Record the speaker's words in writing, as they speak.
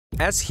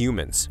As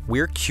humans,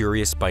 we're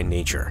curious by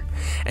nature,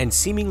 and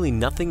seemingly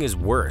nothing is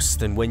worse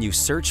than when you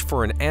search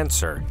for an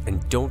answer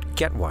and don't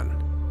get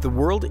one. The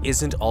world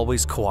isn't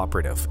always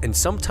cooperative, and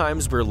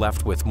sometimes we're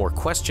left with more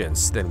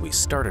questions than we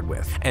started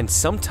with. And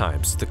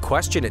sometimes the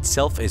question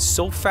itself is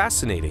so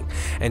fascinating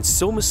and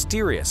so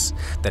mysterious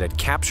that it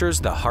captures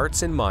the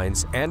hearts and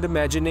minds and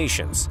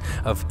imaginations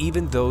of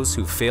even those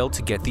who failed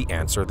to get the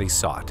answer they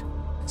sought.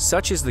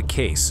 Such is the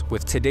case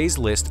with today's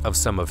list of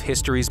some of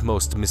history's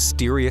most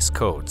mysterious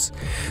codes.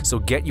 So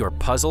get your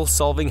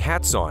puzzle-solving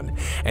hats on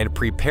and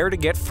prepare to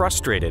get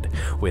frustrated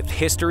with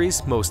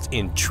history's most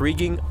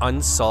intriguing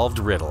unsolved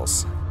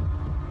riddles.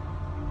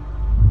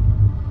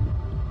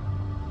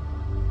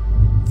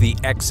 The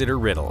Exeter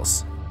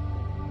Riddles.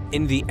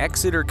 In the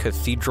Exeter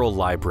Cathedral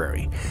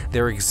Library,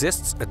 there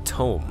exists a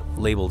tome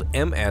labeled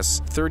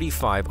MS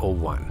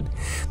 3501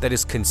 that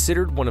is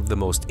considered one of the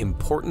most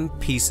important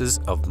pieces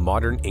of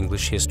modern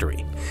English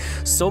history.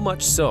 So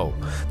much so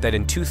that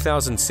in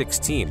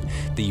 2016,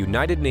 the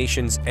United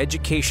Nations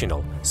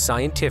Educational,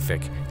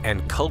 Scientific,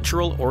 and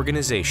Cultural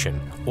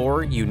Organization,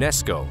 or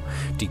UNESCO,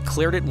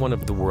 declared it one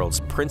of the world's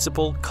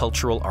principal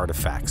cultural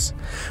artifacts,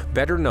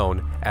 better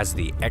known as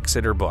the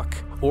Exeter Book,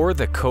 or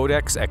the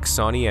Codex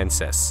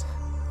Exoniensis.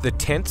 The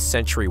 10th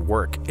century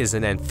work is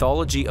an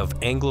anthology of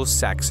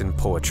Anglo-Saxon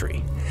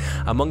poetry.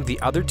 Among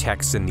the other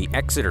texts in the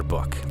Exeter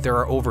Book, there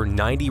are over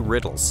 90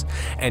 riddles,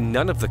 and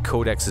none of the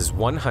Codex's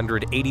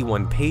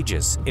 181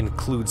 pages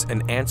includes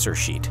an answer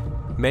sheet.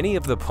 Many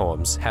of the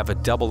poems have a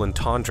double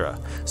entendre,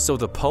 so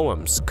the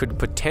poems could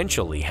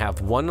potentially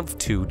have one of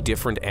two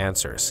different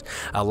answers,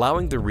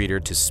 allowing the reader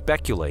to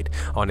speculate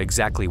on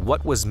exactly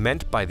what was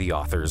meant by the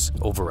authors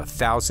over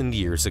 1,000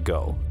 years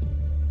ago.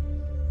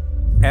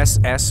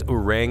 SS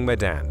Orang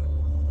Medan.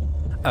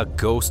 A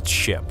ghost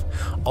ship,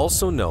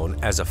 also known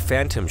as a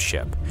phantom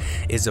ship,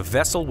 is a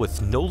vessel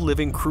with no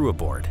living crew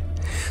aboard.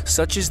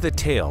 Such is the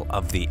tale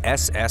of the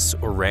SS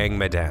Orang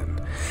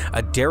Medan,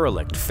 a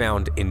derelict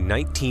found in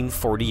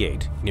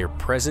 1948 near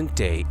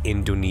present-day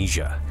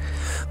Indonesia.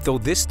 Though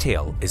this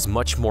tale is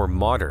much more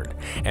modern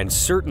and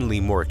certainly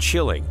more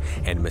chilling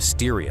and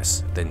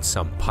mysterious than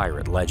some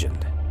pirate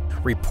legend.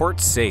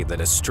 Reports say that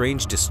a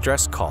strange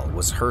distress call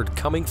was heard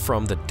coming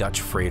from the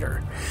Dutch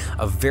freighter,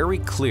 a very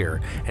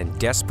clear and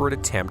desperate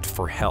attempt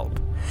for help,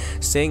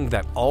 saying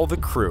that all the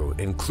crew,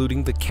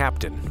 including the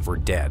captain, were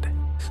dead.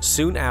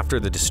 Soon after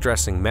the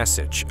distressing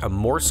message, a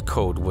Morse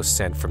code was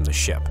sent from the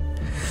ship.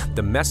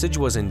 The message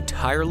was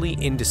entirely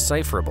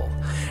indecipherable,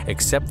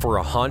 except for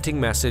a haunting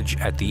message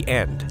at the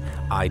end,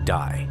 "I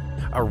die."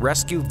 A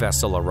rescue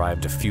vessel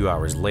arrived a few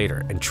hours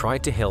later and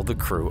tried to hail the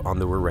crew on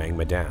the Orang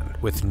Medan,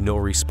 with no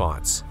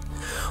response.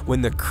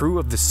 When the crew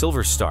of the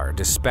Silver Star,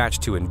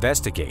 dispatched to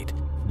investigate,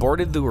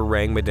 boarded the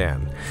Orang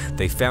Medan,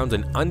 they found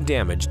an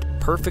undamaged,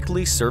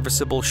 perfectly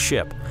serviceable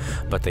ship,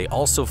 but they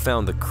also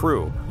found the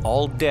crew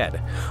all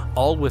dead,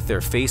 all with their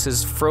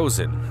faces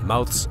frozen,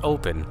 mouths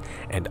open,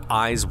 and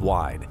eyes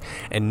wide,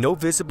 and no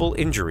visible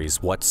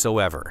injuries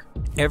whatsoever.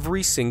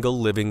 Every single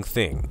living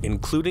thing,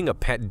 including a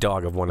pet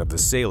dog of one of the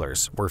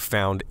sailors, were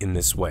found in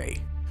this way.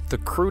 The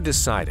crew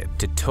decided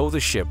to tow the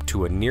ship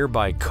to a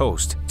nearby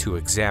coast to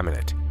examine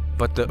it.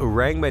 But the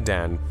Orang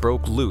Medan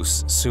broke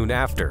loose soon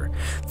after,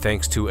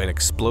 thanks to an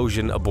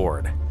explosion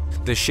aboard.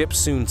 The ship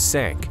soon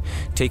sank,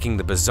 taking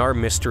the bizarre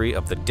mystery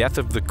of the death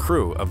of the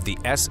crew of the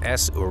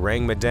SS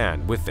Orang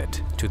Medan with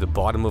it to the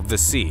bottom of the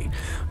sea,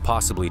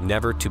 possibly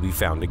never to be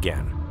found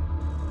again.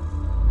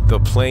 The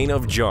Plain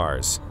of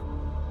Jars.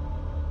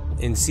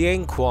 In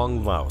Siang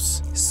Quang,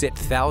 Laos, sit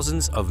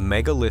thousands of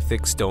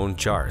megalithic stone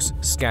jars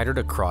scattered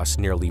across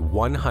nearly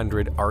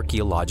 100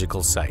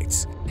 archaeological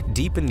sites.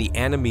 Deep in the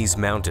Annamese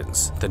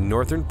Mountains, the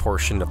northern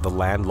portion of the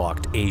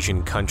landlocked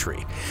Asian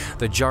country,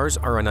 the jars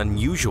are an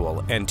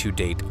unusual and to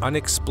date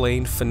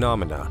unexplained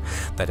phenomena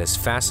that has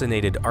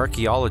fascinated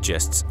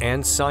archaeologists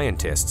and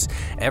scientists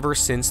ever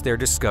since their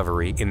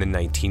discovery in the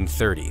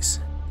 1930s.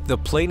 The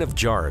Plain of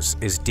Jars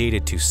is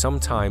dated to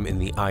sometime in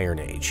the Iron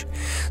Age,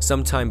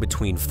 sometime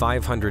between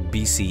 500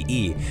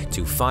 BCE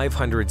to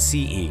 500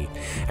 CE,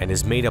 and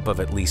is made up of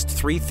at least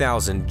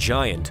 3,000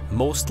 giant,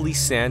 mostly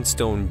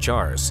sandstone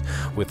jars,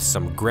 with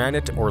some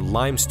granite or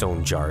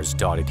limestone jars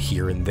dotted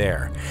here and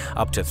there,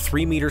 up to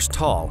 3 meters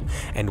tall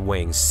and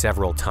weighing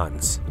several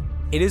tons.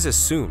 It is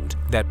assumed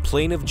that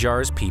Plain of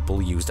Jars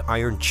people used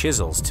iron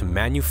chisels to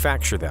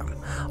manufacture them,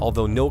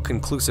 although no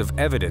conclusive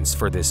evidence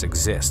for this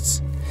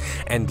exists.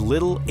 And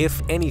little,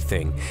 if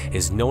anything,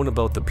 is known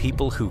about the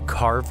people who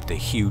carved the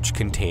huge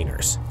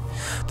containers.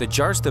 The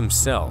jars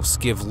themselves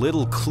give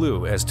little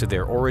clue as to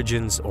their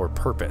origins or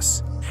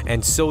purpose,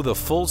 and so the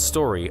full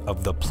story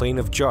of the Plain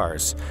of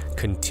Jars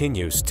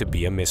continues to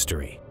be a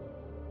mystery.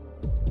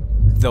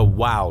 The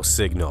Wow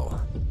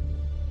Signal.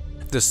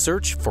 The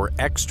search for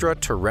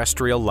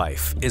extraterrestrial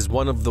life is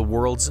one of the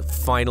world's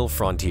final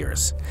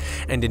frontiers,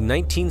 and in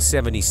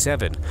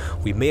 1977,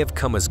 we may have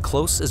come as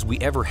close as we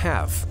ever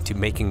have to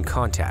making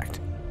contact.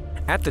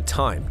 At the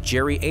time,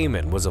 Jerry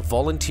Ammon was a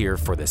volunteer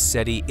for the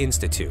SETI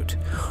Institute,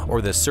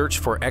 or the Search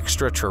for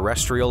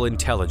Extraterrestrial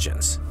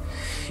Intelligence.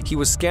 He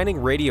was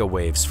scanning radio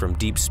waves from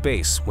deep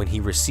space when he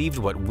received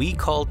what we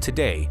call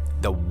today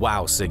the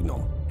wow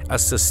signal, a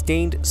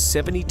sustained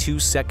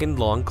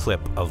 72-second-long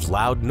clip of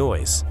loud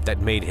noise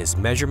that made his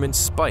measurements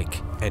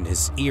spike and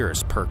his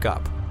ears perk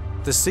up.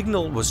 The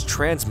signal was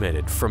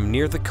transmitted from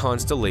near the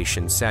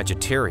constellation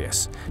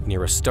Sagittarius,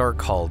 near a star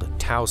called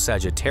Tau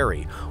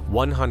Sagittarii,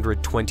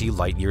 120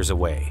 light-years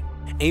away.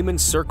 Ammon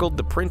circled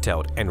the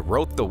printout and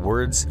wrote the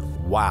words,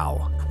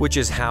 "Wow," which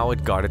is how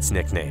it got its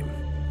nickname.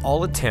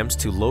 All attempts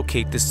to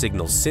locate the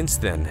signal since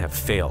then have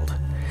failed,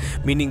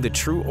 meaning the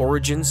true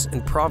origins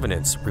and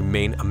provenance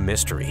remain a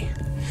mystery.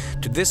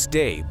 To this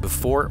day,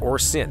 before or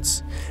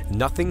since,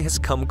 nothing has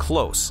come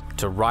close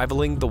to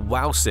rivaling the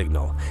wow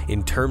signal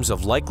in terms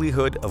of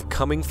likelihood of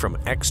coming from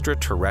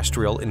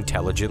extraterrestrial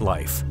intelligent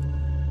life.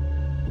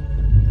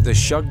 The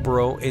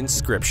Shugborough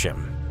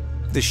Inscription.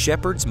 The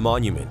Shepherd's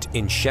Monument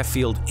in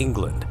Sheffield,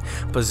 England,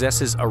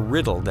 possesses a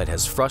riddle that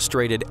has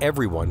frustrated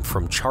everyone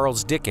from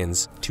Charles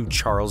Dickens to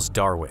Charles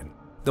Darwin.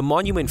 The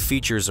monument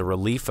features a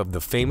relief of the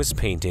famous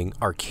painting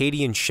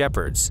Arcadian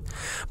Shepherds,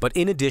 but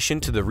in addition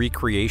to the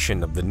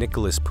recreation of the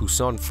Nicolas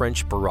Poussin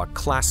French Baroque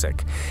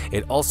classic,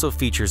 it also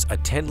features a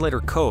 10-letter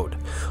code,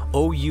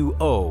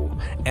 OUOSVAVV,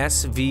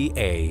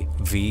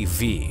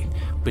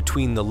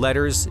 between the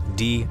letters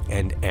D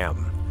and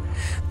M,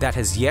 that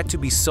has yet to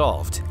be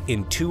solved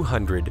in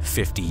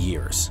 250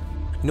 years.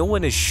 No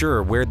one is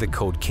sure where the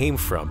code came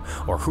from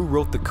or who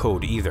wrote the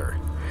code either.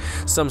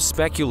 Some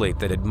speculate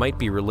that it might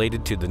be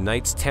related to the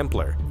Knights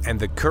Templar and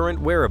the current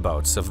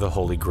whereabouts of the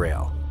Holy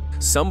Grail.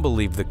 Some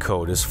believe the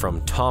code is from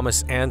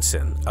Thomas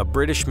Anson, a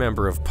British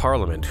member of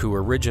Parliament who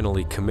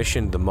originally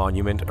commissioned the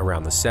monument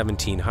around the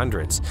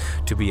 1700s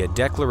to be a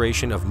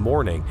declaration of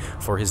mourning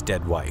for his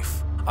dead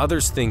wife.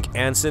 Others think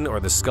Anson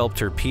or the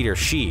sculptor Peter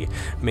Shee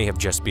may have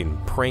just been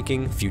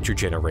pranking future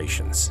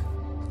generations.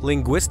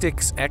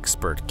 Linguistics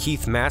expert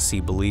Keith Massey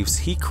believes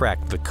he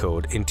cracked the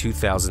code in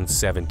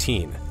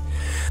 2017.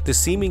 The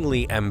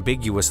seemingly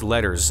ambiguous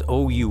letters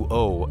OUOSVAVV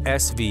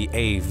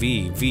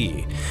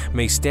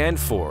may stand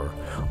for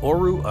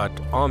Oru ut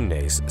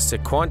omnes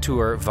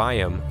sequantur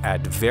viam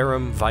ad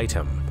verum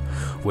vitam,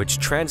 which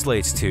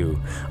translates to,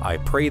 "I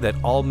pray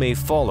that all may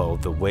follow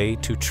the way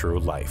to true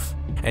life,"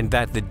 and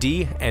that the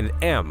D and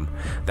M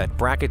that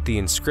bracket the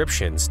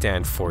inscription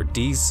stand for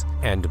Dis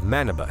and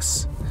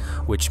Manibus,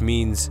 which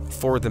means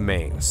 "for the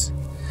mains,"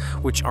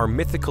 which are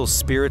mythical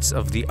spirits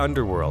of the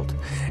underworld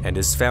and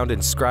is found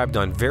inscribed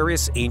on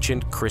various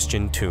ancient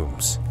Christian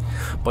tombs.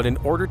 But in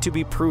order to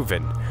be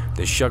proven,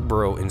 the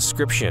Shugborough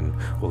inscription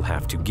will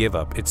have to give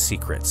up its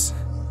secrets.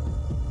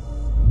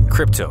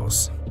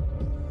 Cryptos.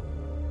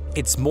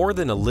 It's more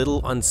than a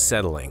little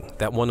unsettling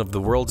that one of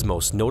the world's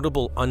most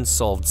notable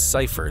unsolved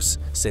ciphers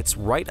sits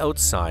right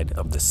outside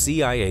of the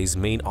CIA's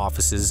main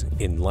offices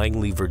in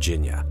Langley,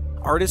 Virginia.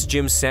 Artist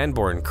Jim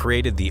Sanborn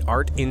created the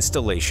art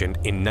installation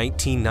in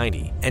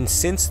 1990, and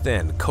since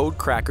then, code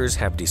crackers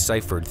have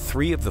deciphered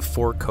 3 of the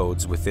 4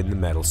 codes within the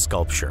metal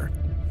sculpture.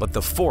 But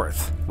the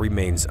 4th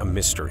remains a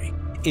mystery.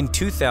 In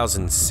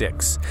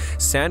 2006,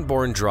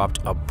 Sanborn dropped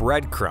a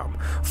breadcrumb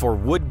for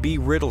would-be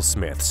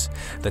riddlesmiths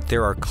that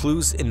there are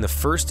clues in the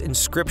first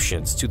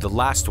inscriptions to the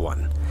last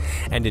one,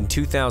 and in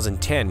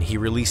 2010 he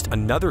released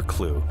another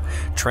clue,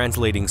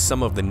 translating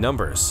some of the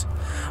numbers.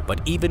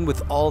 But even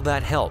with all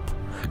that help,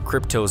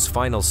 Crypto's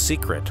final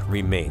secret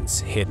remains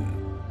hidden.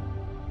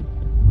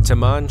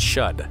 Taman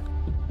Shud.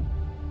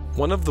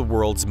 One of the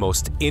world's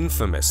most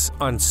infamous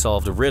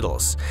unsolved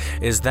riddles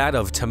is that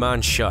of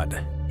Taman Shud.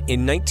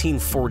 In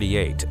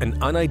 1948, an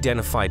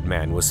unidentified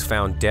man was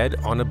found dead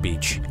on a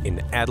beach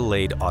in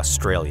Adelaide,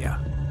 Australia.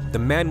 The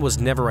man was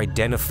never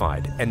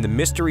identified, and the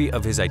mystery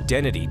of his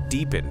identity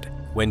deepened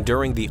when,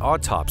 during the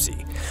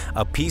autopsy,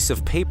 a piece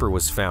of paper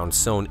was found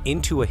sewn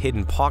into a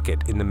hidden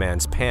pocket in the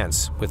man's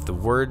pants with the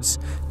words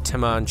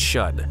Taman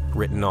Shud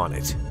written on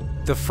it.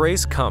 The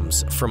phrase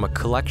comes from a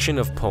collection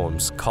of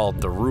poems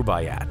called the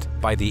Rubaiyat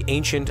by the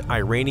ancient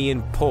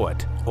Iranian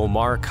poet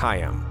Omar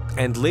Khayyam,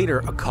 and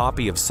later a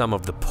copy of some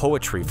of the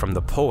poetry from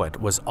the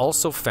poet was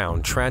also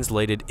found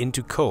translated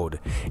into code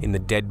in the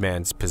dead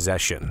man's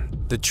possession.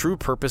 The true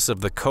purpose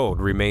of the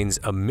code remains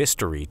a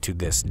mystery to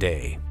this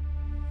day.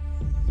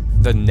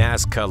 The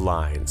Nazca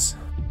Lines.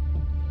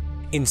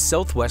 In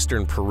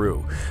southwestern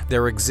Peru,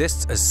 there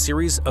exists a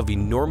series of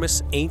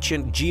enormous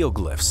ancient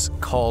geoglyphs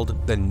called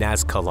the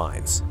Nazca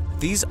Lines.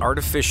 These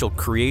artificial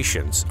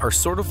creations are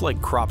sort of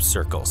like crop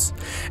circles,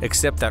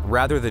 except that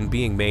rather than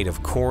being made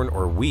of corn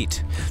or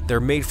wheat, they're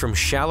made from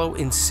shallow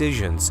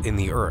incisions in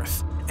the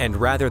earth. And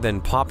rather than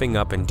popping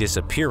up and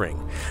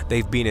disappearing,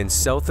 they've been in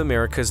South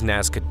America's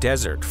Nazca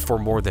Desert for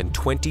more than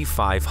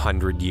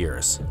 2,500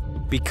 years.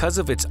 Because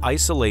of its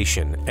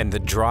isolation and the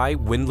dry,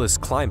 windless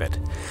climate,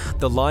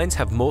 the lines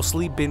have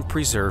mostly been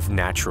preserved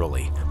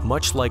naturally.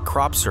 Much like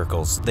crop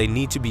circles, they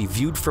need to be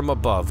viewed from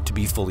above to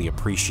be fully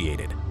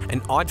appreciated.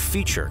 An odd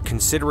feature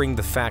considering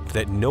the fact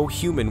that no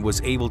human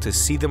was able to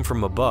see them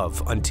from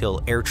above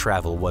until air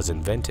travel was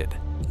invented.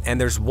 And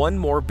there's one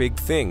more big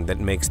thing that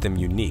makes them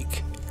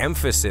unique: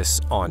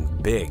 emphasis on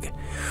big.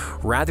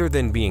 Rather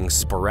than being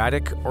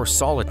sporadic or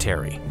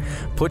solitary,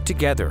 put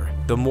together,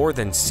 the more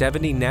than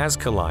 70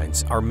 Nazca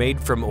lines are made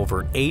from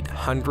over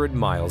 800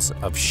 miles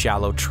of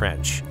shallow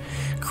trench,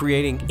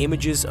 creating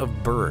images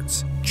of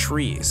birds,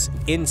 trees,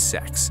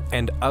 insects,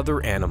 and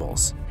other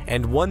animals,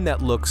 and one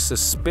that looks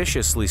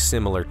suspiciously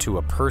similar to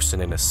a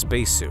person in a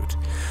spacesuit,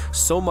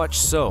 so much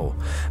so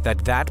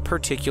that that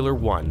particular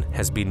one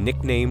has been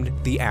nicknamed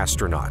the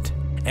astronaut.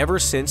 Ever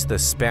since the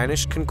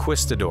Spanish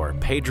conquistador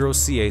Pedro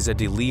Cieza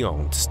de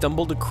Leon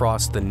stumbled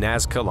across the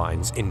Nazca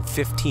lines in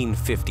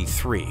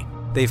 1553,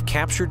 they've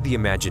captured the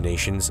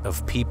imaginations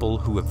of people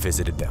who have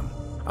visited them.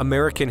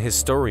 American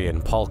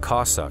historian Paul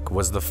Kosuk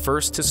was the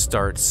first to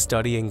start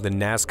studying the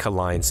Nazca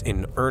lines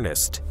in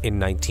earnest in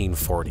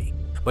 1940.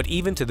 But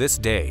even to this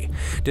day,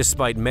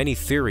 despite many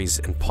theories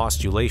and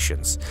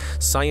postulations,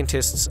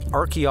 scientists,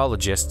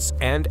 archaeologists,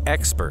 and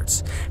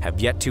experts have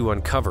yet to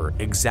uncover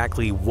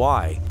exactly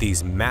why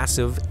these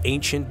massive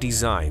ancient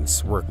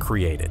designs were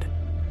created.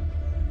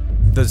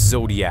 The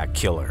Zodiac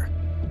Killer.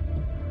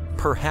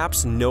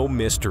 Perhaps no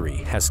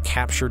mystery has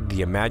captured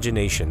the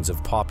imaginations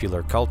of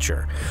popular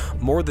culture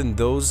more than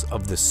those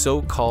of the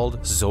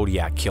so-called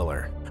Zodiac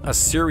Killer, a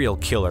serial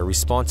killer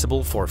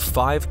responsible for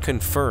 5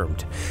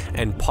 confirmed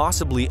and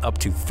possibly up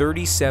to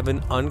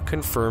 37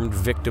 unconfirmed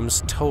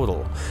victims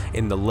total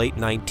in the late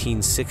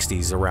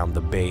 1960s around the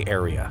Bay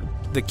Area.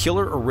 The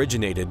killer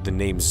originated the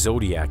name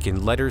Zodiac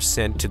in letters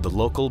sent to the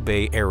local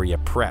Bay Area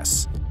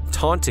press,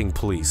 taunting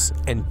police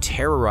and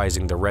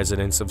terrorizing the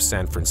residents of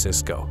San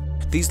Francisco.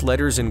 These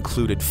letters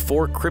included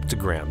 4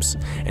 cryptograms,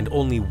 and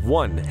only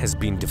one has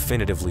been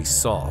definitively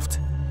solved.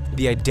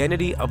 The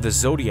identity of the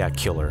Zodiac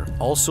Killer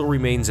also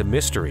remains a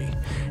mystery,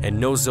 and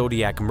no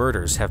Zodiac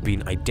murders have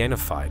been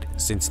identified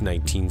since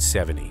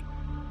 1970.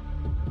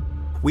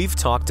 We've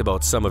talked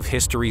about some of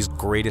history's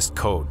greatest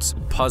codes,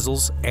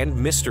 puzzles, and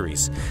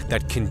mysteries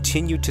that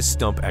continue to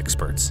stump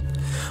experts.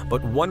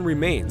 But one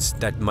remains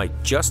that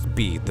might just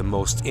be the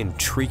most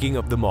intriguing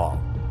of them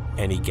all.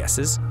 Any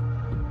guesses?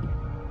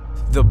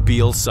 The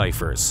Beale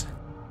ciphers.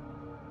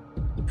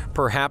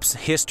 Perhaps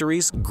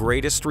history's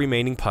greatest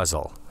remaining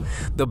puzzle,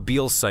 the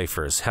Beale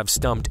ciphers have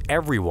stumped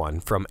everyone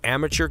from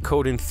amateur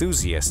code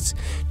enthusiasts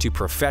to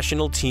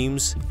professional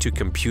teams to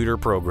computer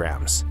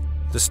programs.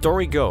 The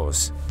story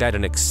goes that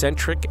an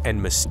eccentric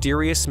and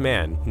mysterious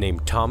man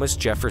named Thomas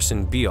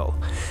Jefferson Beale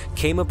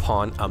came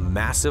upon a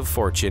massive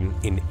fortune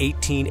in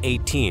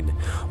 1818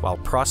 while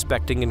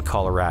prospecting in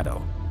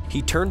Colorado.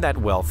 He turned that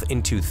wealth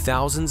into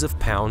thousands of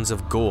pounds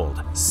of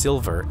gold,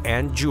 silver,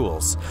 and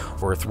jewels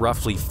worth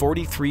roughly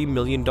 $43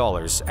 million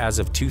as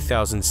of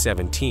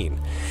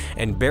 2017,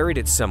 and buried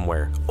it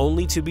somewhere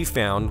only to be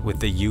found with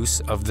the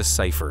use of the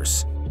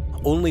ciphers.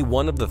 Only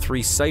one of the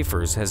 3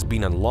 ciphers has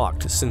been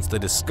unlocked since the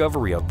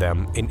discovery of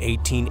them in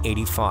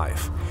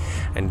 1885,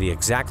 and the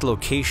exact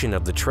location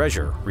of the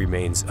treasure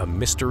remains a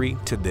mystery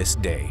to this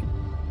day.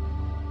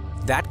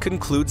 That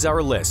concludes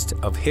our list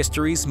of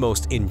history's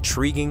most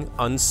intriguing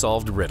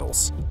unsolved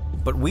riddles.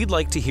 But we'd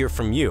like to hear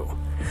from you.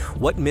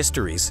 What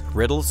mysteries,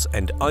 riddles,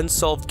 and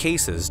unsolved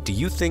cases do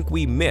you think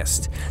we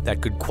missed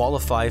that could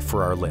qualify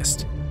for our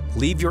list?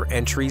 Leave your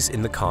entries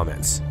in the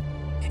comments.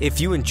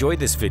 If you enjoyed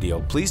this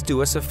video, please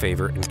do us a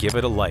favor and give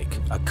it a like,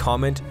 a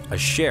comment, a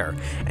share,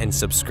 and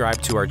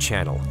subscribe to our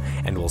channel.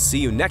 And we'll see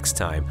you next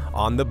time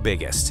on The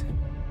Biggest.